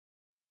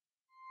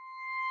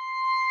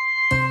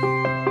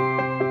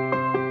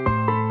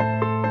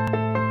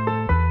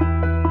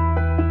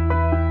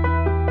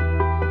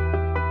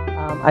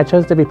I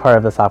chose to be part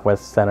of the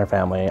Southwest Center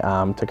family,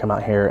 to come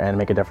out here and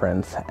make a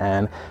difference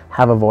and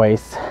have a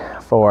voice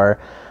for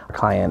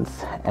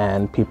clients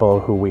and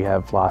people who we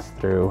have lost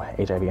through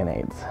HIV and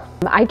AIDS.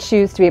 I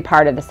choose to be a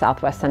part of the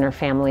Southwest Center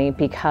family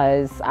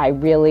because I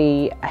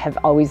really have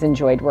always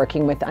enjoyed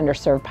working with the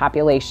underserved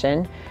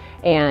population,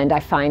 and I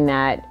find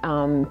that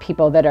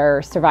people that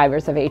are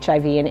survivors of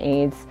HIV and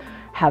AIDS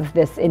have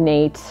this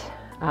innate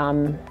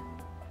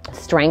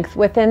strength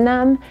within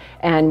them,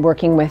 and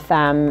working with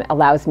them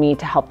allows me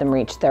to help them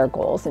reach their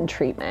goals in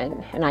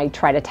treatment, and I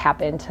try to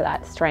tap into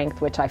that strength,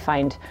 which I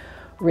find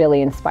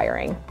really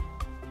inspiring.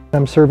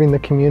 I'm serving the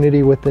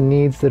community with the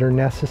needs that are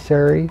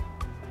necessary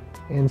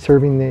in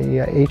serving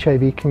the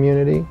HIV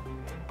community,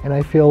 and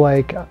I feel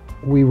like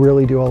we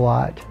really do a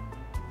lot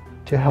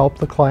to help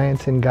the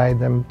clients and guide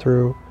them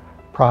through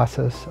the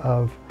process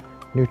of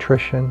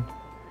nutrition,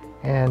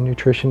 and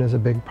nutrition is a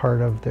big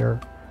part of the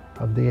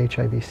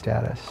HIV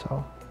status.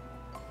 So.